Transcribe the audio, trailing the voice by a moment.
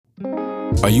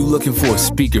Are you looking for a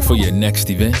speaker for your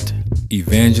next event?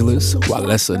 Evangelist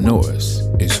Walesa Norris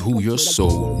is who your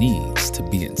soul needs to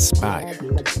be inspired.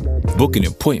 Book an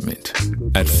appointment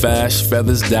at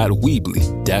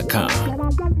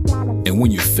fashfeathers.weebly.com. And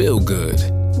when you feel good,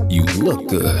 you look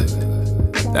good.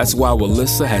 That's why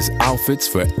Walesa has outfits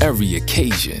for every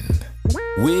occasion,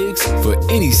 wigs for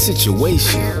any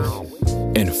situation,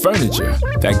 and furniture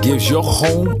that gives your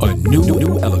home a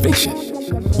new elevation.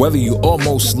 Whether you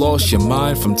almost lost your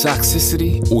mind from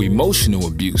toxicity or emotional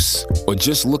abuse, or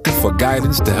just looking for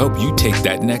guidance to help you take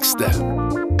that next step,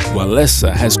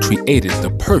 Walesa has created the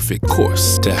perfect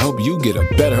course to help you get a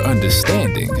better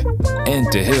understanding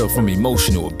and to heal from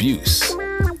emotional abuse.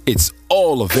 It's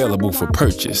all available for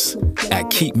purchase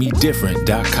at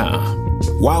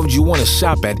keepmedifferent.com. Why would you want to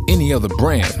shop at any other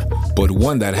brand but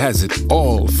one that has it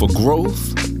all for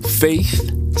growth,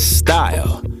 faith,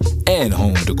 style, and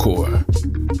home decor?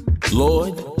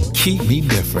 Lord, keep me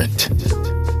different.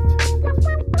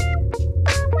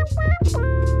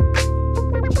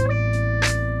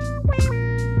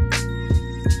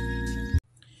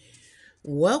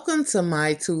 Welcome to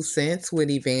My Two Cents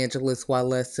with Evangelist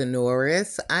Walesa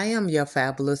Norris. I am your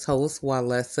fabulous host,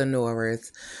 Walesa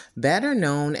Norris, better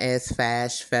known as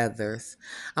Fash Feathers.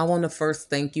 I want to first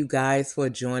thank you guys for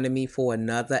joining me for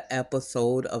another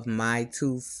episode of My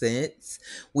Two Cents.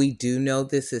 We do know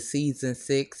this is season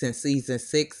 6, and season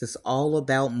 6 is all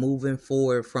about moving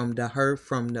forward from the hurt,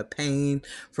 from the pain,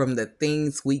 from the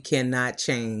things we cannot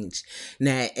change.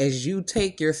 Now, as you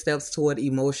take your steps toward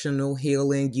emotional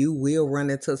healing, you will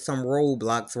run into some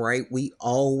roadblocks, right? We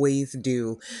always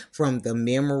do, from the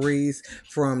memories,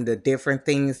 from the different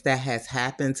things that has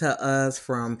happened to us,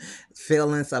 from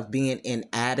feelings of being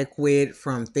inadequate,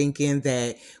 from thinking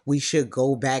that we should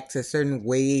go back to certain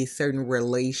ways, certain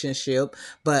relationship.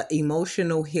 But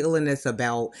emotional healing is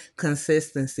about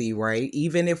consistency, right?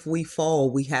 Even if we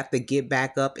fall, we have to get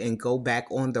back up and go back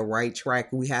on the right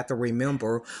track. We have to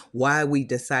remember why we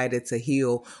decided to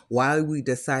heal, why we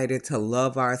decided to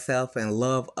love ourselves and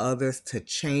love others, to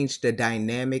change the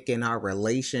dynamic in our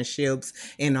relationships,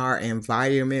 in our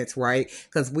environments, right?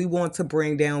 Because we want to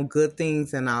bring down good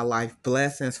things in our life,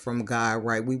 blessings from God,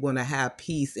 right? We want to have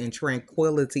peace and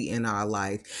tranquility in our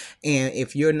life. And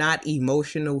if you're not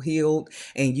emotional healed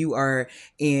and you are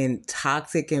in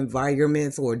toxic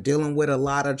environments or dealing with a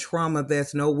lot of trauma,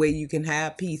 there's no way you can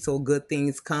have peace or good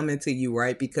things coming to you,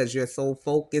 right? Because you're so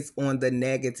focused on the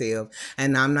negative.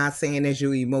 And I'm not saying as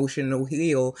you emotional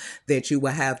heal that you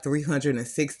will have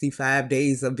 365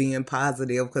 days of being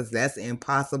positive, because that's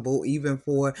impossible even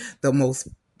for the most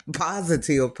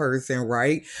positive person,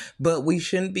 right? But we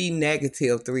shouldn't be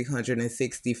negative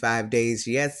 365 days.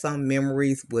 Yes, some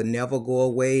memories will never go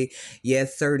away.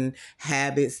 Yes, certain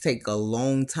habits take a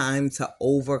long time to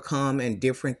overcome, and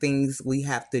different things we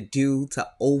have to do to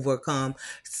overcome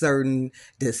certain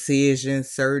decisions,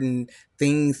 certain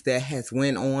things that has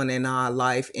went on in our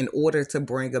life in order to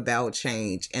bring about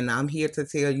change. And I'm here to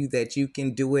tell you that you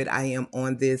can do it. I am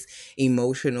on this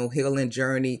emotional healing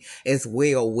journey as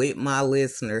well with my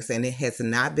listeners, and it has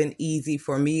not been easy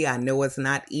for me. I know it's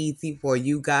not easy for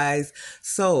you guys.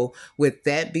 So with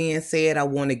that being said, I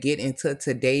want to get into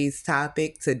today's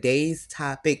topic. Today's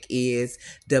topic is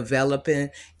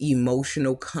developing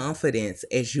emotional confidence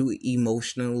as you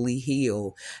emotionally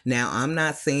heal. Now, I'm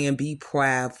not saying be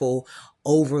prideful,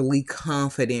 overly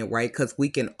confident, right? Because we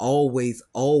can always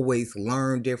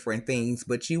learn different things,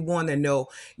 but you want to know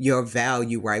your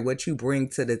value, right? What you bring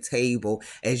to the table.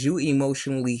 As you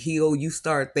emotionally heal, you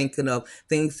start thinking of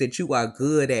things that you are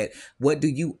good at. What do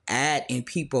you add in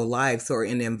people's lives or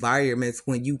in environments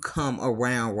when you come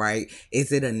around, right?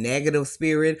 Is it a negative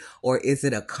spirit, or is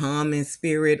it a calming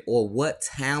spirit, or what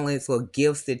talents or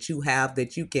gifts that you have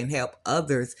that you can help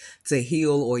others to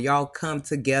heal, or y'all come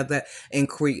together and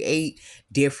create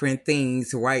different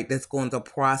things, right? That's going to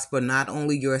prosper not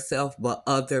only yourself, but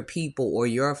other people or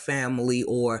your family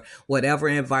or whatever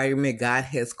environment God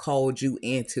has called you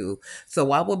into.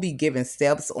 So I will be giving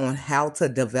steps on how to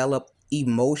develop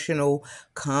emotional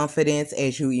confidence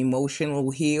as you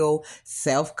emotional heal,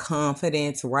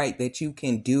 self-confidence, right? That you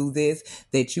can do this,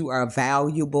 that you are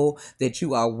valuable, that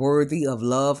you are worthy of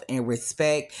love and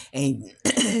respect, and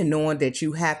knowing that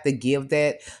you have to give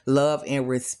that love and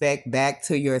respect back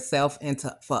to yourself and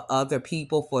for other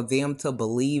people, for them to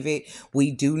believe it.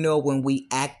 We do know when we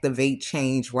activate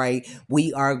change, right,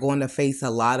 we are going to face a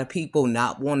lot of people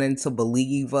not wanting to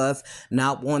believe us,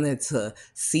 not wanting to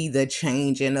see the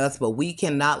change in us, but we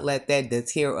cannot let that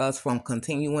deter us from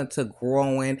continuing to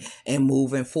growing and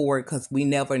moving forward, because we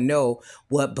never know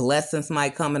what blessings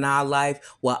might come in our life,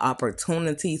 what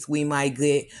opportunities we might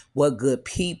get, what good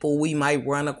people we might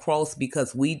run across,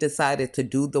 because we decided to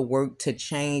do the work to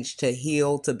change, to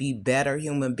heal, to be better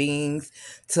human beings,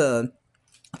 to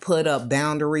put up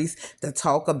boundaries, to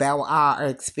talk about our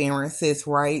experiences,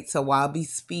 right? So I'll be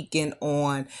speaking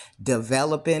on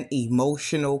developing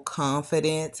emotional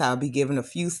confidence. I'll be giving a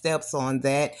few steps on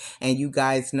that. And you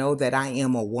guys know that I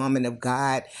am a woman of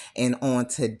God. And on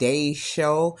today's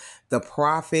show, the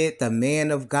prophet, the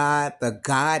man of God, the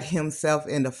God himself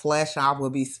in the flesh, I will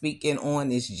be speaking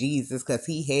on is Jesus, because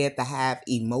he had to have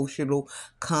emotional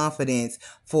confidence,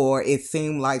 for it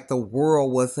seemed like the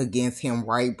world was against him,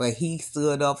 right? But he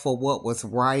stood up for what was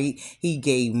right. He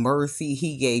gave mercy.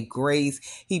 He gave grace.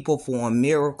 He performed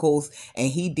miracles, and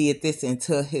he did this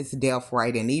until his death,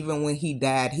 right? And even when he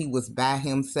died, he was by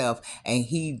himself, and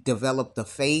he developed the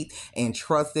faith and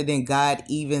trusted in God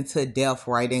even to death,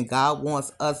 right? And God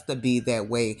wants us to be that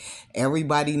way.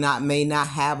 Everybody may not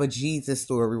have a Jesus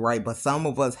story, right? But some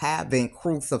of us have been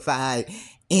crucified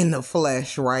in the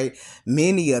flesh, right?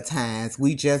 Many a times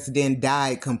we just didn't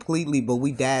die completely, but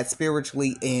we died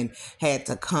spiritually and had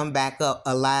to come back up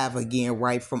alive again,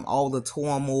 right? From all the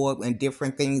turmoil and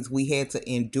different things we had to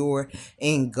endure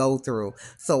and go through.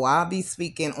 So I'll be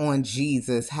speaking on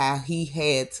Jesus, how he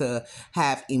had to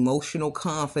have emotional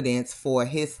confidence for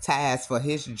his task, for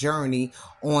his journey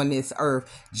on this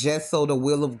earth, just so the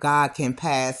will of God can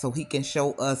pass, so he can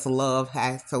show us love,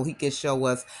 so he can show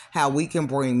us how we can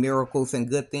bring miracles and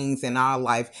good things in our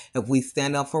life if we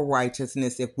stand up for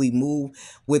righteousness, if we move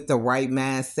with the right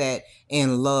mindset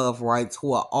and love, right,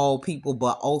 toward all people,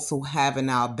 but also having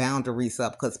our boundaries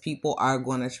up, because people are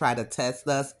going to try to test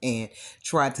us and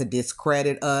try to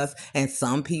discredit us. And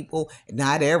some people,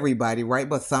 not everybody, right,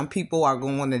 but some people are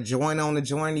going to join on the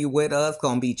journey with us,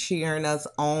 going to be cheering us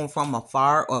on from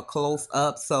afar or close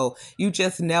up. So you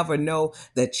just never know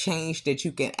the change that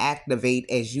you can activate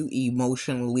as you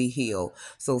emotionally heal.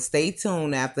 So stay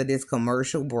tuned after this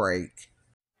commercial break.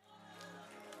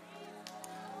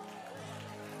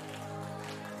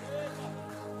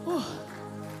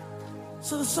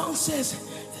 So the song says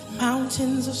that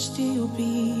mountains are still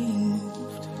being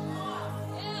moved.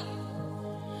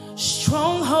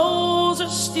 Strongholds are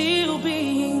still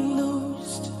being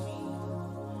loosed.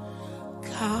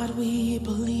 God, we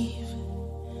believe,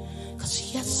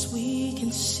 'cause yes, we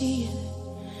can see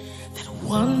it, that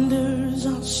wonders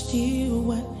are still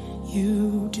what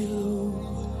you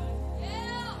do.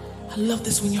 I love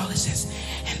this when y'all, it says,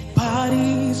 and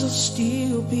bodies are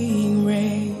still being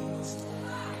raised.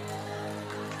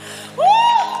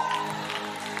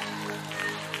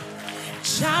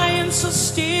 Giants are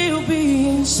still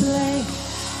being slain.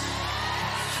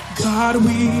 God,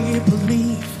 we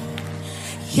believe.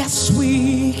 Yes,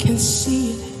 we can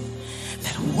see it,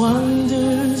 that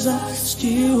wonders are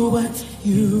still what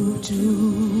you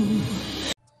do.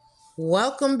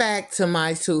 Welcome back to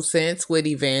My 2 Cents with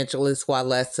Evangelist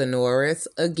Walessa Norris.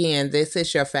 Again, this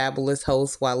is your fabulous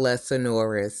host, Walessa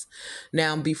Norris.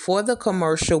 Now, before the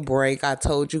commercial break, I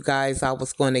told you guys I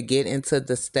was going to get into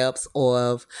the steps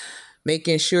of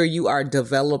making sure you are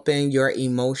developing your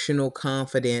emotional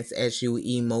confidence as you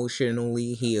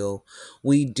emotionally heal.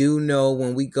 We do know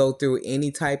when we go through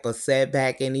any type of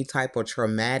setback, any type of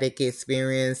traumatic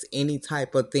experience, any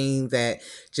type of thing that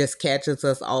just catches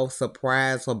us off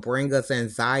surprise or bring us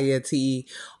anxiety,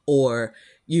 or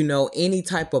any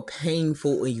type of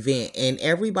painful event, and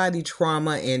everybody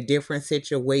trauma in different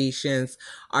situations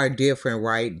are different,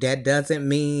 right? That doesn't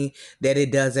mean that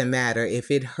it doesn't matter. If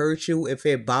it hurts you, if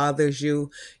it bothers you,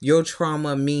 your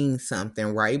trauma means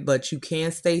something, right? But you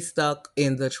can't stay stuck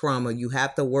in the trauma. You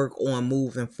have to work on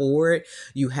moving forward.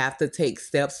 You have to take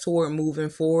steps toward moving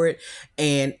forward.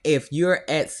 And if you're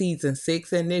at season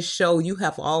 6 in this show, you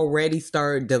have already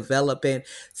started developing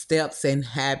steps and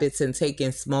habits and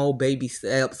taking small baby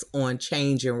steps on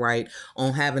changing, right?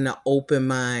 On having an open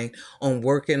mind, on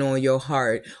working on your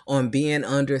heart, on being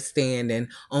understanding,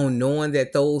 on knowing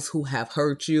that those who have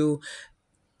hurt you,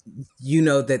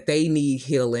 that they need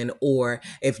healing, or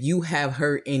if you have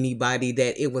hurt anybody,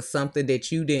 that it was something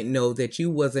that you didn't know, that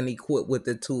you wasn't equipped with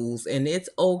the tools. And it's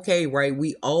okay, right?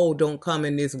 We all don't come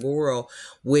in this world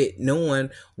with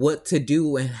knowing what to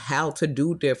do and how to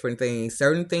do different things.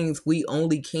 Certain things we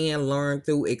only can learn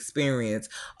through experience.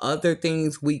 Other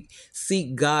things we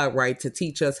seek God, right, to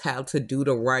teach us how to do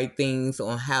the right things,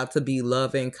 on how to be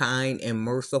loving, kind, and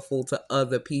merciful to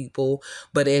other people.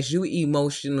 But as you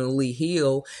emotionally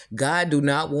heal, God do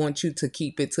not want you to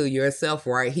keep it to yourself,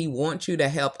 right? He wants you to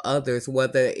help others,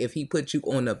 whether if he put you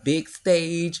on a big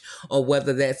stage or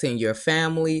whether that's in your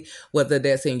family, whether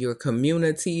that's in your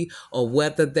community, or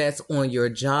whether that's on your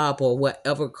job or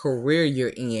whatever career you're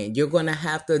in. You're going to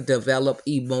have to develop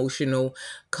emotional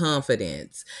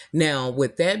confidence. Now,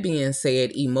 with that being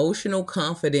said, emotional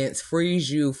confidence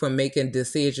frees you from making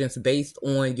decisions based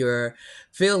on your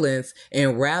feelings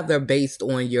and rather based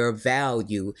on your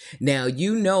value. Now,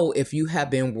 you know, if you have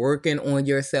been working on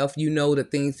yourself, you know the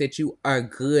things that you are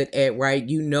good at, right?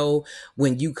 You know,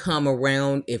 when you come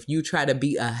around, if you try to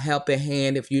be a helping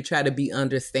hand, if you try to be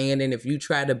understanding, if you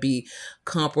try to be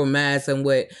compromising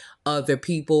with other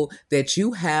people, that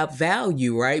you have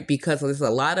value, right? Because there's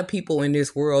a lot of people in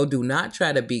this world do not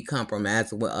try to be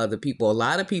compromising with other people. A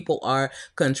lot of people are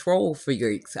control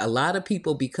freaks. A lot of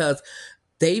people, because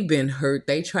they've been hurt,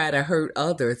 they try to hurt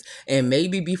others. And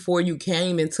maybe before you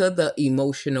came into the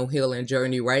emotional healing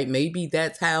journey, right? Maybe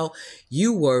that's how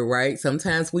you were, right?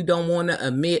 Sometimes we don't want to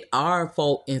admit our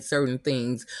fault in certain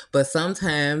things, but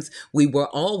sometimes we were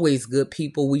always good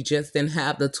people. We just didn't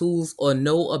have the tools or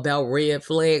know about red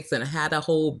flags and how to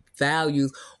hold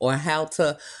values or how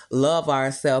to love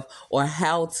ourselves or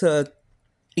how to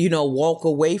walk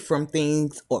away from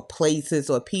things or places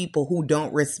or people who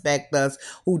don't respect us,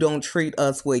 who don't treat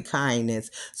us with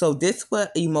kindness. So this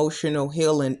what emotional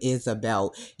healing is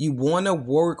about. You want to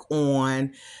work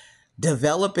on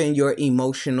developing your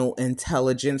emotional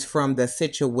intelligence from the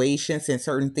situations and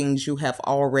certain things you have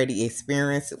already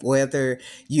experienced, whether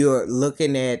you're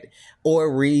looking at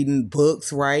or reading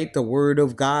books, right? The Word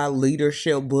of God,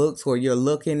 leadership books, or you're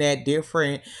looking at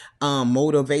different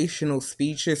motivational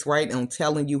speeches, right? I'm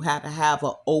telling you how to have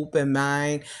an open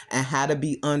mind and how to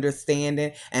be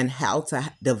understanding and how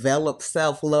to develop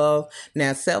self-love.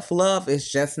 Now, self-love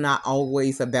is just not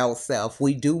always about self.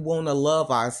 We do want to love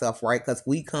ourselves, right? Because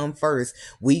we come first.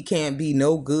 We can't be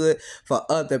no good for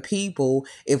other people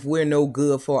if we're no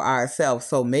good for ourselves.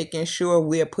 So making sure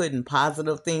we're putting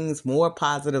positive things, more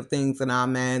positive things in our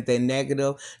mind than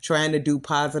negative, trying to do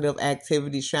positive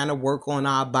activities, trying to work on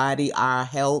our body, our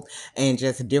health, and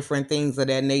just different things of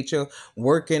that nature,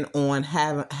 working on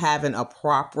having a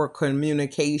proper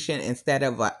communication instead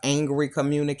of an angry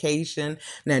communication.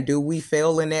 Now, do we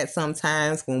fail in that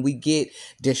sometimes when we get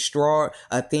distraught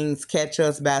or things catch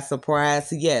us by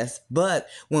surprise? Yes, but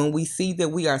when we see that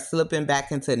we are slipping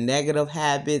back into negative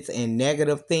habits and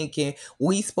negative thinking,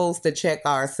 we supposed to check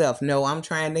ourselves. No, I'm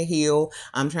trying to heal.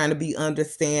 I'm trying to be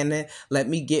understanding. Let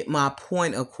me get my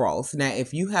point across. Now,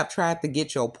 if you have tried to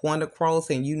get your point across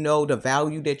and you know the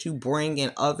value that you bring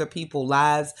in other people's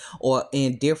lives or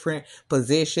in different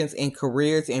positions and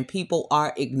careers, and people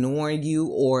are ignoring you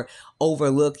or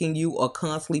overlooking you or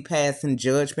constantly passing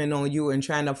judgment on you and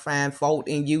trying to find fault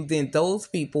in you, then those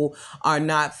people are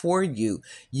not for you.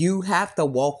 You have to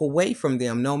walk away from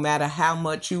them no matter how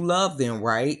much you love them,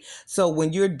 right? So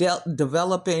when you're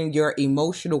developing your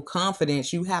emotional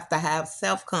confidence, you have to have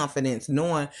self-confidence,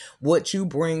 knowing what you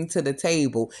bring to the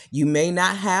table. You may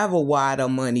not have a wad of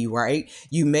money, right?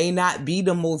 You may not be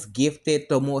the most gifted,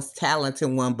 the most talented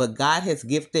one, but God has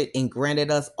gifted and granted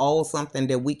us all something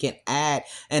that we can add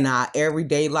in our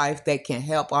everyday life that can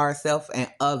help ourselves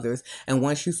and others. And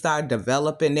once you start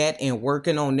developing that and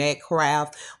working on that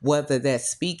craft, whether that's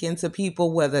speaking to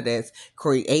people, whether that's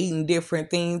creating different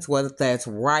things, whether that's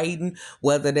writing,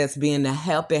 whether that's being a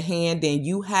helping hand, then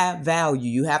you have value.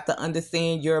 You have to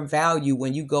understand your value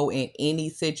when you go in any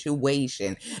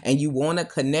situation, and you want to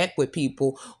connect with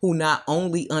people who not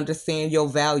only understand your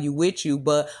value with you,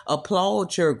 but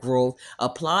applaud your growth,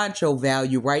 applaud your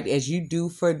value, right, as you do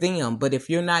for them. But if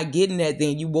you're not getting that,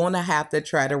 then you want to have to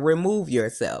try to remove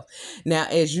yourself. Now,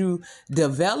 as you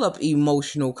develop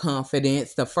emotional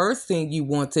confidence, the first thing you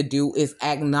want to do is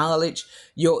acknowledge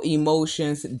your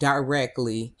emotions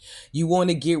directly. You want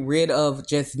to get rid of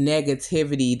just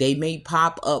negativity. They may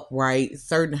pop up, right?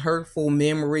 Certain hurtful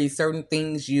memories, certain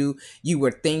things you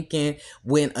were thinking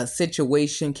when a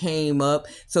situation came up.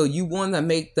 So you want to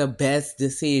make the best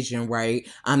decision, right?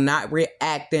 I'm not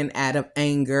reacting out of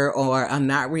anger, or I'm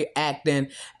not reacting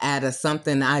out of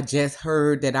something I just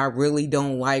heard that I really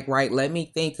don't like, right? Let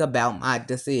me think about my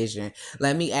decision.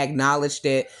 Let me acknowledge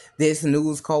that this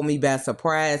news caught me by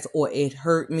surprise or it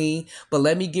hurt me, but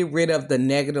let me get rid of the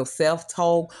negative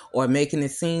self-talk or making it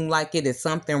seem like it is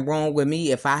something wrong with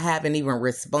me if I haven't even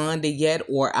responded yet,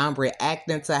 or I'm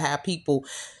reacting to how people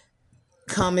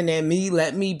coming at me.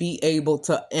 Let me be able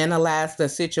to analyze the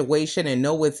situation and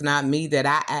know it's not me, that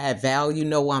I add value.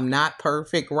 No, I'm not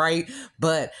perfect, right?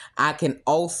 But I can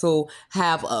also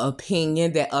have an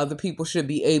opinion that other people should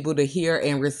be able to hear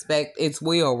and respect as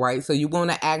well, right? So you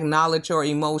want to acknowledge your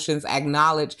emotions,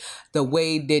 acknowledge the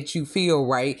way that you feel,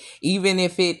 right? Even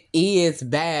if it is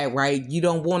bad, right? You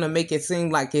don't want to make it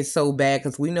seem like it's so bad,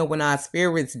 because we know when our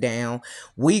spirit's down,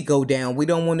 we go down. We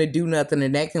don't want to do nothing,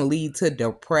 and that can lead to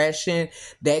depression.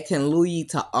 That can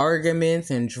lead to arguments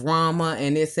and drama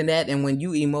and this and that. And when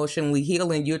you emotionally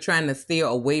healing, you're trying to steer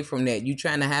away from that. You're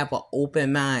trying to have an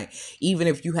open mind, even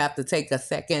if you have to take a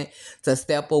second to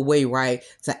step away, right?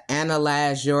 To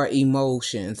analyze your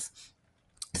emotions.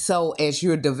 So as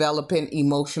you're developing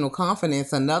emotional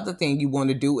confidence, another thing you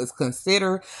want to do is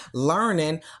consider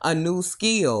learning a new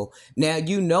skill. Now,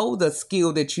 you know the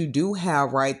skill that you do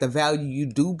have, right? The value you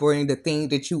do bring, the thing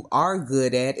that you are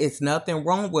good at. It's nothing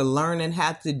wrong with learning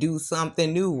how to do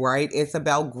something new, right? It's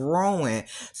about growing.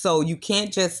 So you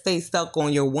can't just stay stuck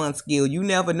on your one skill. You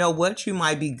never know what you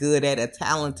might be good at or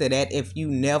talented at if you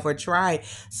never try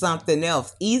something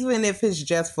else, even if it's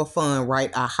just for fun,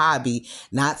 right? A hobby.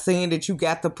 Not saying that you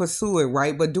got to pursue it,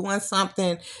 right? But doing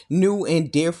something new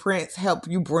and different help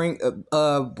you bring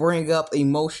up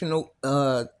emotional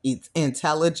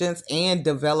intelligence and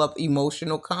develop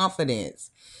emotional confidence.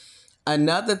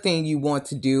 Another thing you want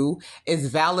to do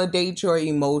is validate your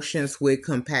emotions with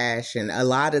compassion. A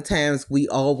lot of times we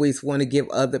always want to give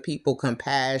other people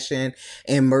compassion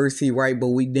and mercy, right? But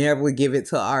we never give it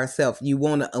to ourselves. You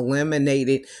want to eliminate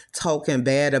it talking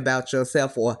bad about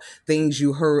yourself or things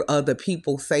you heard other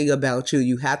people say about you.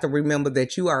 You have to remember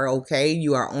that you are okay.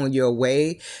 You are on your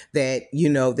way, that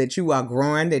that you are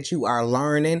growing, that you are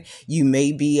learning. You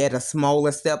may be at a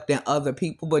smaller step than other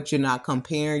people, but you're not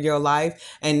comparing your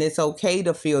life, and it's okay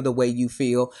to feel the way you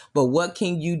feel. But what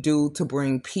can you do to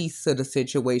bring peace to the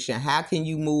situation? How can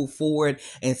you move forward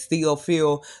and still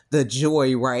feel the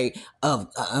joy, right, of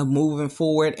moving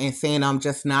forward and saying, I'm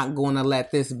just not going to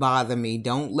let this bother me?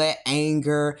 Don't let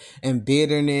anger and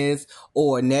bitterness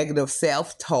or negative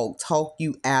self-talk talk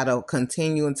you out of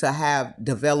continuing to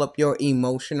develop your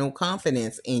emotional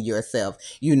confidence in yourself.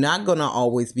 You're not going to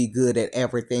always be good at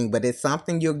everything, but it's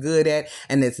something you're good at,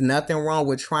 and there's nothing wrong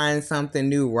with trying something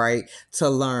new, right, to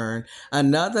learn.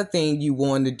 Another thing you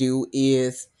want to do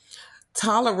is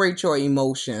tolerate your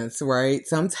emotions, right?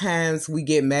 Sometimes we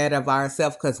get mad at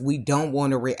ourselves because we don't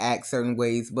want to react certain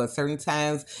ways, but certain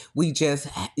times we just,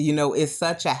 it's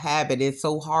such a habit. It's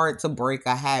so hard to break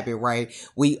a habit, right?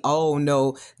 We all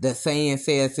know the saying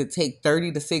says it takes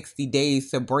 30 to 60 days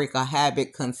to break a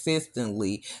habit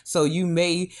consistently. So you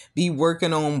may be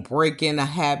working on breaking a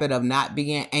habit of not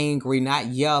being angry, not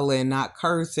yelling, not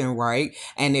cursing, right?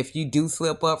 And if you do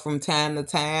slip up from time to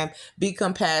time, be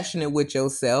compassionate with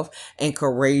yourself and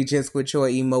courageous with your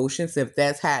emotions. If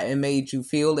that's how it made you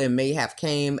feel, it may have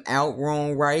came out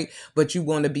wrong, right? But you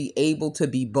want to be able to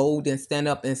be bold and stand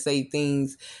up and say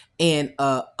things in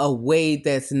a way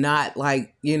that's not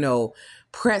like,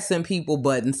 pressing people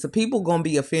buttons. So people gonna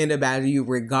be offended by you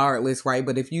regardless, right?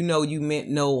 But if you know you meant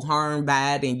no harm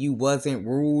by it and you wasn't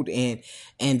rude and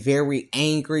very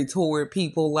angry toward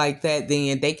people like that,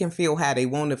 then they can feel how they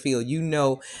want to feel. You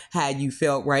know how you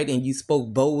felt, right? And you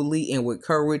spoke boldly and with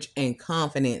courage and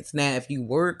confidence. Now, if you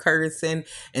were cursing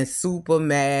and super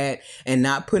mad and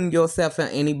not putting yourself in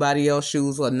anybody else's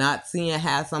shoes or not seeing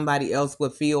how somebody else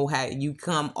would feel, how you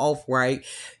come off, right?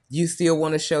 You still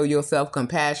want to show yourself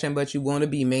compassion, but you want to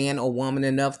be man or woman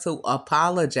enough to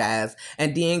apologize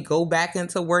and then go back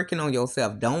into working on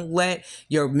yourself. Don't let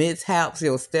your mishaps,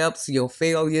 your steps, your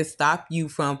failures stop you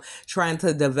from trying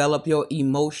to develop your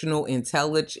emotional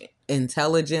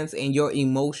intelligence and your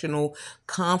emotional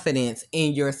confidence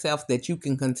in yourself, that you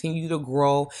can continue to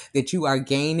grow, that you are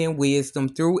gaining wisdom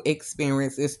through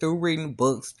experiences, through reading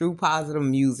books, through positive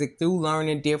music, through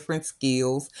learning different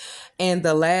skills. And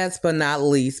the last but not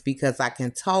least, because I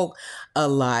can talk a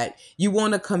lot, you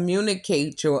want to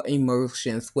communicate your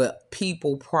emotions with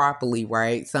people properly,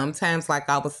 right? Sometimes, like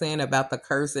I was saying about the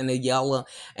cursing, the yelling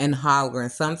and hollering,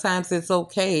 sometimes it's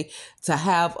okay to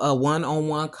have a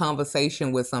one-on-one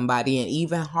conversation with somebody, and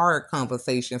even hard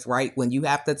conversations, right? When you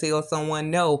have to tell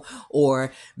someone no,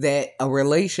 or that a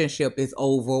relationship is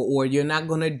over, or you're not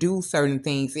going to do certain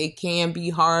things. It can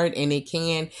be hard and it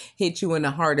can hit you in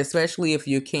the heart, especially if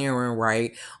you're caring,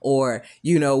 right? Or,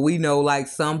 we know like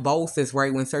some bosses,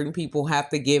 right? When certain people have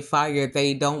to get fired,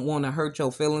 they don't want to hurt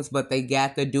your feelings, but they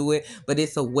got to do it. But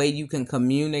it's a way you can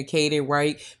communicate it,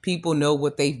 right? People know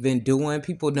what they've been doing.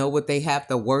 People know what they have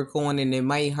to work on, and it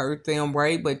might hurt them,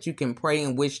 right? But you can pray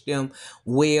and wish them him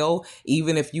well,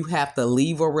 even if you have to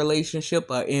leave a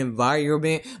relationship or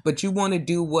environment. But you want to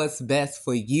do what's best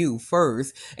for you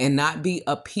first and not be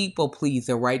a people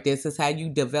pleaser, right? This is how you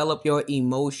develop your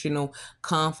emotional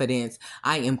confidence.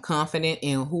 I am confident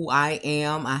in who I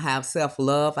am. I have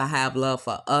self-love. I have love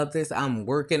for others. I'm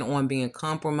working on being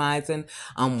compromising.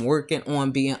 I'm working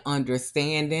on being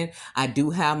understanding. I do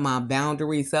have my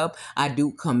boundaries up. I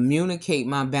do communicate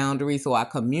my boundaries. So I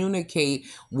communicate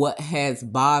what has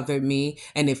bothered me.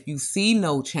 And if you see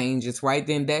no changes, right,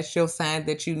 then that's your sign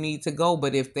that you need to go.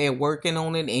 But if they're working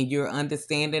on it and you're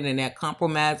understanding and they're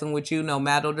compromising with you, no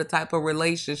matter the type of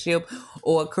relationship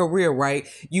or career, right,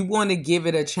 you want to give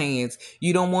it a chance.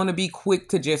 You don't want to be quick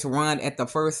to just run at the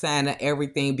first sign of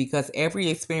everything, because every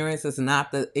experience is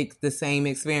not the same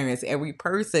experience. Every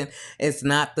person is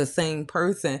not the same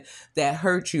person that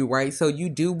hurt you, right? So you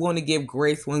do want to give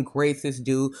grace when grace is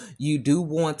due. You do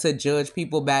want to judge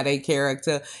people by their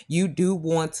character. You do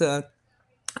want to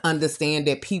understand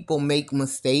that people make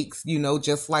mistakes,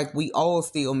 just like we all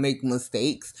still make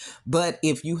mistakes. But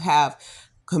if you have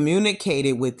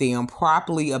communicated with them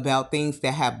properly about things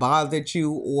that have bothered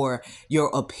you or your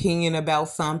opinion about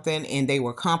something, and they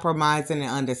were compromising and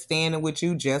understanding with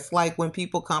you, just like when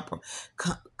people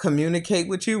communicate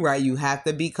with you, right? You have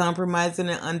to be compromising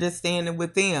and understanding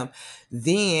with them.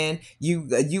 Then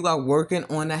you are working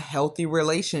on a healthy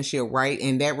relationship, right?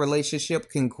 And that relationship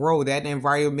can grow. That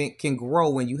environment can grow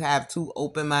when you have two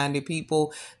open-minded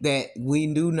people that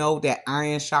we do know that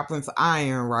iron sharpens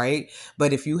iron, right?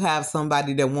 But if you have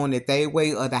somebody that want it their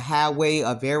way or the highway,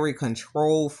 a very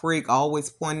control freak, always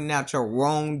pointing out your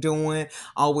wrongdoing,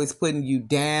 always putting you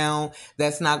down,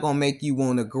 that's not going to make you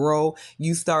want to grow.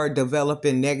 You start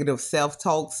developing negative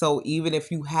self-talk. So even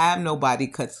if you have nobody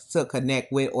to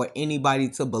connect with or anybody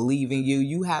to believe in you,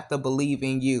 you have to believe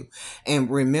in you. And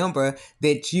remember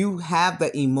that you have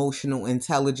the emotional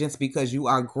intelligence because you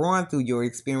are growing through your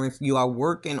experience. You are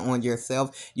working on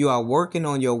yourself. You are working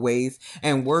on your ways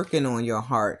and working on your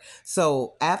heart.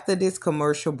 So after this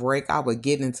commercial break, I will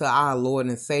get into our Lord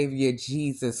and Savior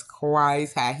Jesus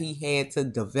Christ, how he had to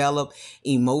develop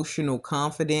emotional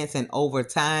confidence, and over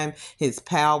time, his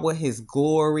power, his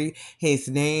glory, his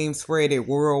name spread it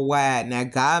worldwide. Now,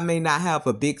 God may not have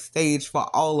a big stage for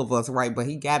all of us, right? But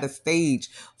he got a stage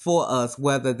for us,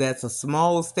 whether that's a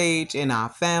small stage in our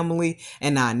family,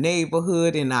 in our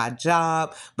neighborhood, in our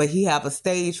job, but he have a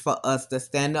stage for us to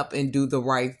stand up and do the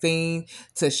right thing,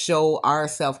 to show our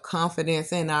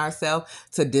self-confidence in ourselves,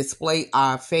 to display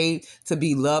our faith, to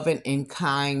be loving and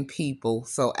kind people.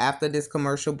 So after this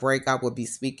commercial break, I will be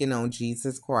speaking on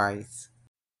Jesus Christ.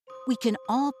 We can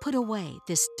all put away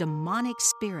this demonic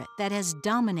spirit that has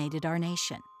dominated our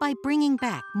nation by bringing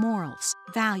back morals,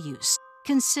 values,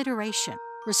 consideration,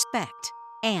 respect,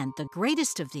 and the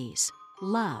greatest of these,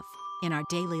 love, in our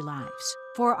daily lives,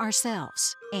 for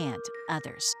ourselves and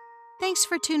others. Thanks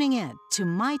for tuning in to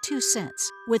My 2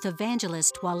 Cents with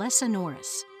evangelist Walesa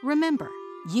Norris. Remember,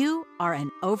 you are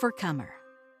an overcomer.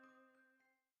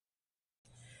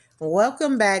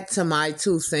 Welcome back to My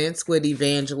 2 Cents with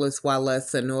evangelist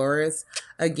Walesa Norris.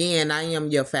 Again, I am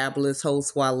your fabulous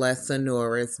host, Walesa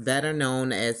Norris, better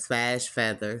known as Fash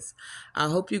Feathers. I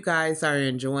hope you guys are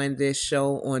enjoying this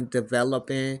show on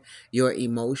developing your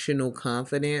emotional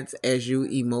confidence as you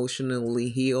emotionally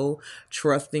heal,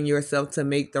 trusting yourself to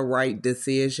make the right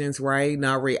decisions, right?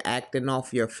 Not reacting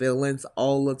off your feelings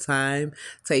all the time,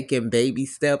 taking baby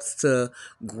steps to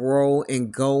grow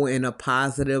and go in a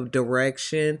positive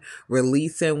direction,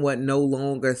 releasing what no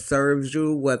longer serves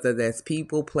you, whether that's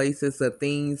people, places, or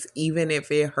things, even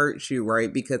if it hurts you,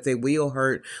 right? Because it will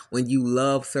hurt when you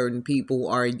love certain people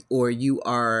or you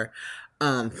are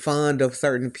fond of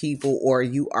certain people, or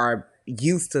you are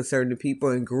used to certain people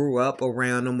and grew up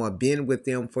around them or been with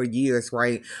them for years,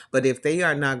 right? But if they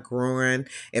are not growing,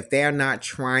 if they are not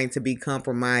trying to be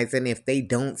compromising, if they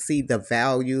don't see the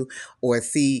value or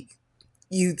see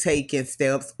you taking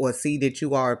steps or see that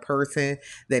you are a person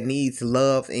that needs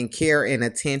love and care and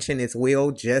attention as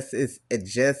well, just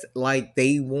like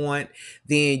they want,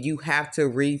 then you have to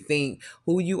rethink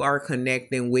who you are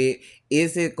connecting with.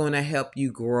 Is it going to help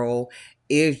you grow?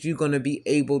 Is you going to be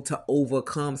able to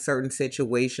overcome certain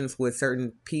situations with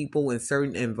certain people and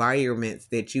certain environments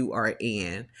that you are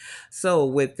in? So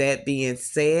with that being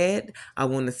said, I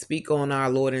want to speak on our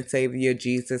Lord and Savior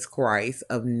Jesus Christ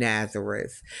of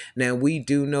Nazareth. Now, we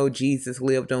do know Jesus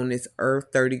lived on this earth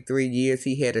 33 years.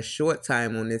 He had a short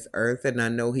time on this earth, and I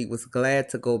know he was glad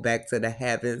to go back to the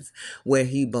heavens where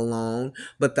he belonged.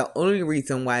 But the only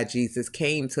reason why Jesus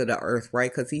came to the earth, right,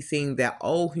 because he seen that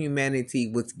all humanity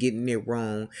was getting it wrong.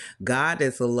 wrong. God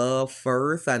is love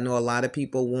first. I know a lot of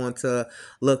people want to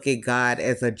look at God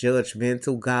as a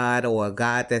judgmental God or a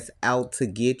God that's out to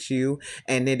get you.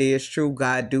 And it is true,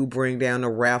 God do bring down the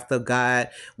wrath of God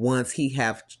once he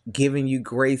have given you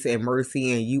grace and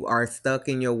mercy and you are stuck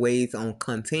in your ways on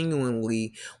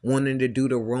continually wanting to do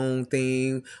the wrong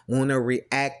thing, want to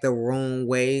react the wrong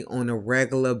way on a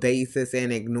regular basis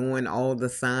and ignoring all the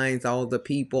signs, all the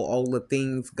people, all the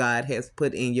things God has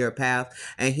put in your path.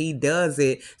 And he does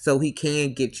it so he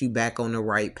can get you back on the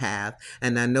right path.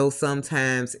 And I know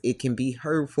sometimes it can be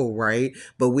hurtful, right?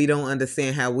 But we don't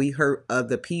understand how we hurt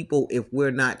other people if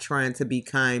we're not trying to be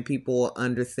kind people or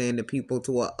understand the people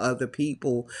to other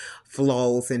people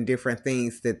flaws and different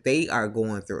things that they are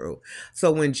going through.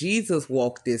 So when Jesus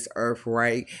walked this earth,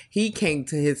 right, he came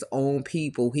to his own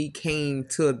people. He came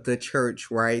to the church,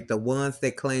 right? The ones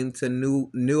that claim to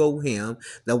know him,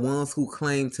 the ones who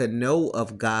claim to know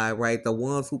of God, right? The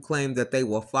ones who claim that they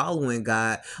were following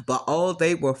God, but all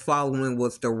they were following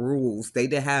was the rules. They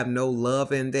didn't have no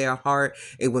love in their heart.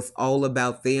 It was all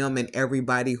about them and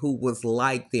everybody who was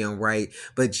like them, right?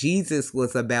 But Jesus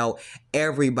was about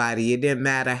everybody. It didn't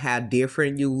matter how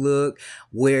different you look,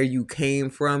 where you came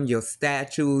from, your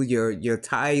stature, your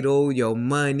title, your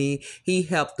money. He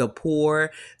helped the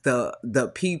poor,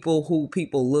 the people who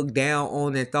people looked down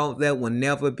on and thought that would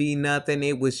never be nothing.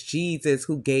 It was Jesus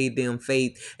who gave them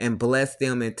faith and blessed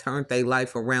them and turned their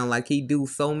life around like he do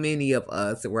so many of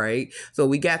us, right? So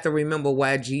we got to remember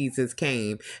why Jesus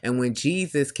came. And when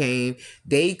Jesus came,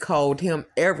 they called him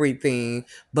everything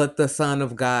but the Son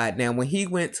of God. Now, when he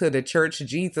went to the church,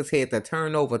 Jesus had to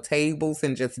turn over tables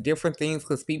and just different things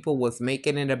because people was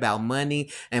making it about money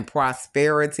and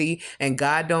prosperity. And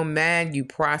God don't mind you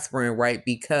prospering, right?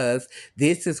 Because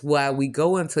this is why we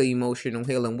go into emotional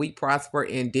healing. We prosper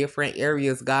in different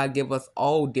areas. God give us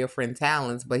all different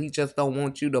talents, but he just don't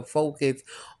want you to focus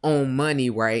on money,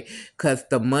 right? Because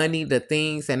the money, the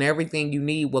things, and everything you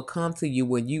need will come to you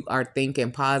when you are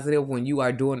thinking positive, when you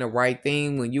are doing the right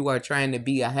thing, when you are trying to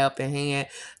be a helping hand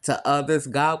to others.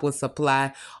 God will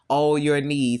supply all your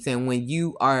needs. And when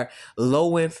you are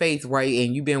low in faith, right,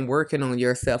 and you've been working on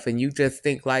yourself and you just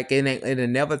think like it'll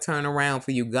never turn around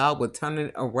for you, God will turn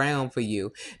it around for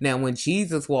you. Now, when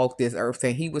Jesus walked this earth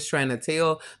and he was trying to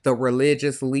tell the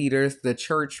religious leaders, the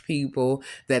church people,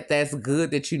 that that's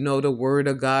good that you know the word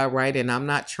of God, right? And I'm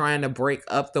not trying to break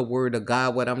up the word of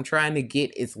God. What I'm trying to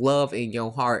get is love in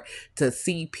your heart, to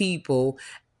see people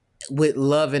with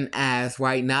loving eyes,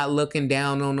 right? Not looking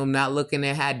down on them, not looking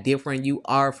at how different you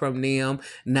are from them,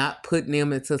 not putting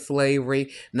them into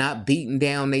slavery, not beating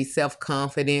down their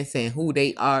self-confidence and who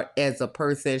they are as a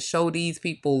person. Show these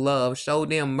people love, show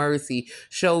them mercy,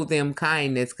 show them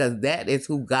kindness, because that is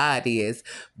who God is.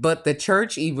 But the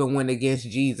church even went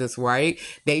against Jesus, right?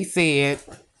 They said,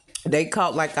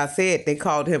 like I said, they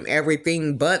called him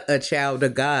everything but a child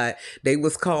of God. They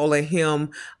was calling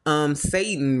him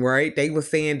Satan, right? They were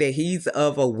saying that he's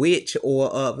of a witch or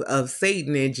of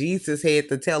Satan. And Jesus had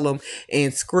to tell them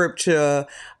in scripture,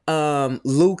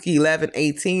 Luke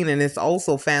 11:18, and it's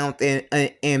also found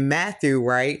in Matthew,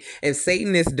 right? If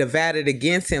Satan is divided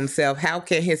against himself, how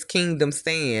can his kingdom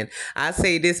stand? I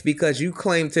say this because you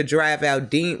claim to drive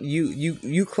out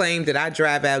you claim that I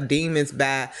drive out demons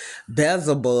by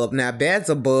Beelzebub. Now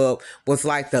Beelzebub was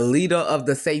like the leader of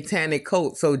the satanic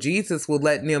cult. So Jesus was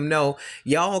letting them know,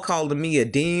 y'all calling me a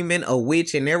demon, a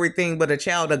witch, and everything but a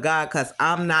child of God, because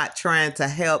I'm not trying to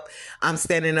help. I'm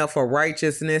standing up for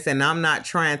righteousness, and I'm not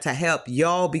trying to help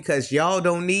y'all because y'all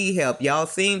don't need help. Y'all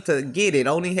seem to get it.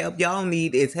 Only help y'all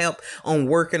need is help on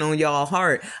working on y'all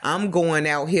heart. I'm going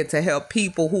out here to help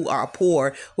people who are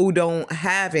poor, who don't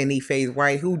have any faith,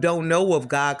 right? Who don't know of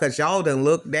God, because y'all done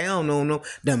looked down on them,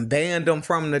 done banned them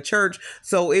from the church.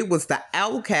 So it was the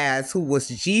outcasts who was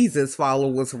Jesus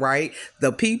followers, right?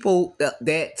 The people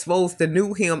that supposed to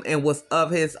knew him and was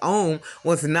of his own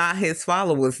was not his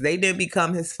followers. They didn't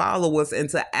become his followers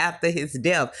until after his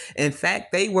death. In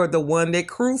fact, they were the one that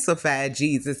crucified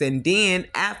Jesus, and then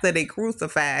after they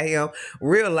crucified him,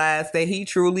 realized that he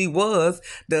truly was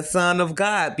the Son of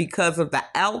God, because of the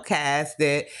outcasts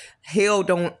that held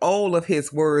on all of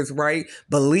his words, right?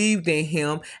 Believed in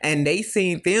him, and they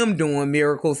seen them doing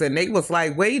miracles, and they was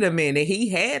like, wait a minute, he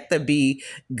had to be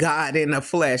God in the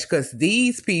flesh, because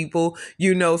these people,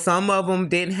 you know, some of them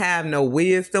didn't have no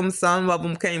wisdom, some of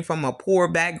them came from a poor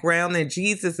background, and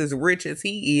Jesus, as rich as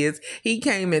he is, he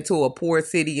came into a poor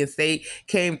city and state,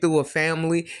 came through a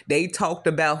family. They talked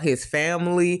about his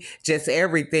family, just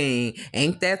everything.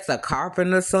 Ain't that the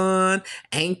carpenter's son?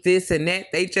 Ain't this and that?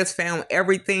 They just found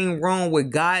everything nothing wrong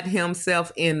with God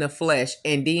himself in the flesh.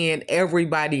 And then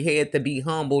everybody had to be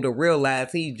humble to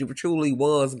realize he truly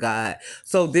was God.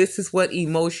 So this is what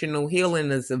emotional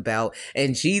healing is about.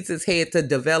 And Jesus had to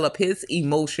develop his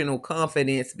emotional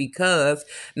confidence, because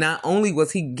not only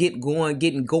was he getting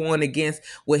going against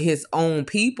with his own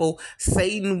people,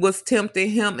 Satan was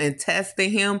tempting him and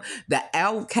testing him. The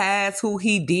outcasts who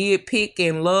he did pick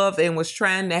and love and was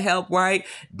trying to help, right,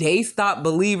 they stopped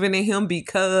believing in him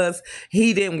because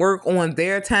he didn't work on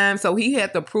their time. So he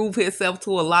had to prove himself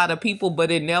to a lot of people,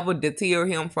 but it never deterred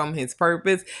him from his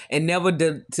purpose and never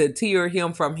deterred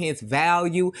him from his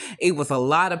value. It was a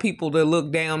lot of people that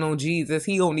looked down on Jesus.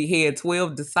 He only had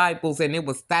 12 disciples, and it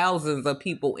was thousands of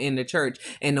people in the church.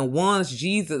 And the ones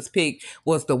Jesus picked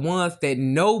was the ones that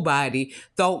nobody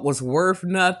thought was worth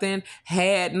nothing,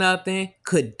 had nothing,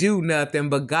 could do nothing,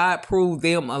 but God proved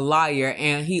them a liar.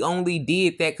 And he only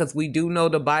did that because we do know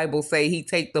the Bible say he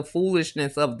take the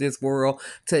foolishness of this world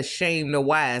to shame the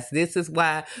wise. This is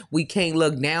why we can't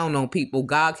look down on people.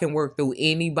 God can work through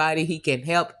anybody. He can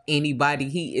help anybody.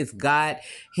 He is God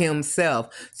himself.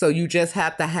 So you just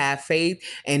have to have faith,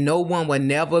 and no one will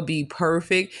never be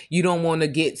perfect. You don't want to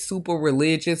get super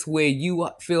religious where you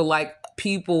feel like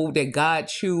people that God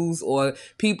choose or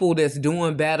people that's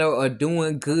doing better or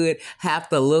doing good have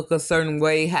to look a certain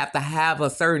way, have to have a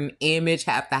certain image,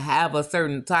 have to have a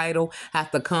certain title, have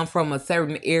to come from a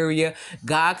certain area.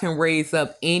 God can raise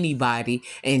up anybody,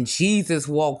 and Jesus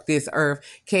walked this earth,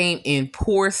 came in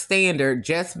poor standard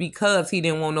just because he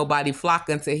didn't want nobody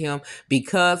flocking to him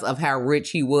because of how rich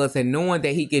he was, and knowing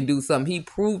that he can do something. He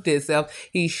proved himself.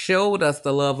 He showed us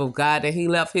the love of God, and he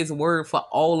left his word for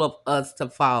all of us to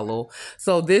follow.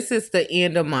 So this is the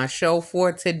end of my show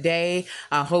for today.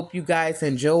 I hope you guys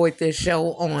enjoyed this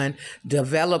show on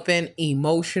developing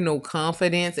emotional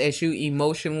confidence as you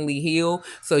emotionally heal,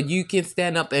 so you can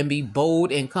stand up and be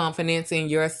bold and confident in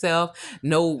yourself,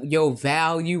 know your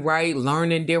value, right?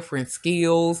 Learning different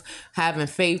skills, having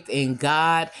faith in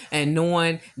God, and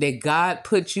knowing that God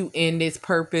put you in this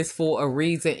purpose for a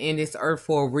reason, in this earth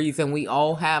for a reason. We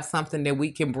all have something that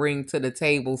we can bring to the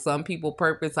table. Some people's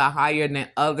purpose are higher than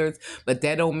others, but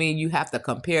that don't mean you have to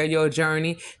compare your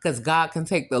journey, because God can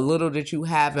take the little that you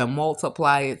have and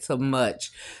multiply it to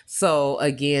much. So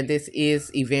again, this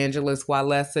is Evangelist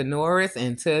Walesa Norris.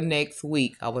 Until next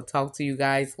week, I will talk to you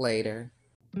guys later.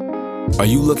 Are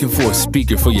you looking for a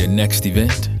speaker for your next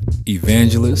event?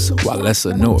 Evangelist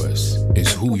Walesa Norris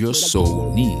is who your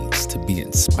soul needs to be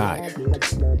inspired.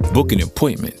 Book an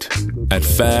appointment at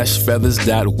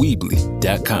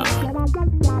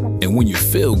fashfeathers.weebly.com. And when you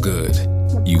feel good,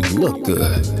 you look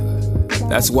good.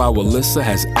 That's why Walesa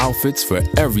has outfits for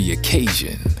every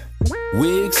occasion,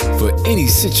 wigs for any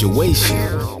situation,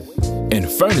 and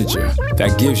furniture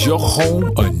that gives your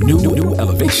home a new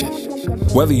elevation.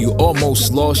 Whether you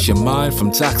almost lost your mind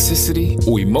from toxicity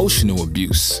or emotional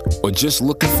abuse, or just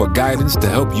looking for guidance to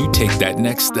help you take that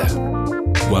next step,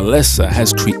 Walesa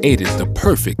has created the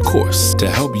perfect course to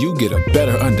help you get a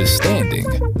better understanding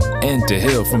and to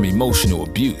heal from emotional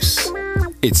abuse.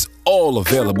 It's all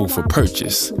available for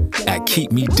purchase at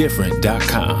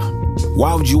KeepMeDifferent.com.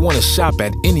 Why would you want to shop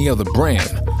at any other brand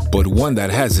but one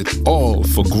that has it all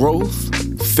for growth,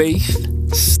 faith,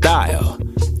 style,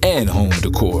 and home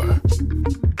decor?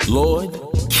 Lord,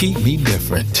 keep me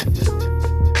different.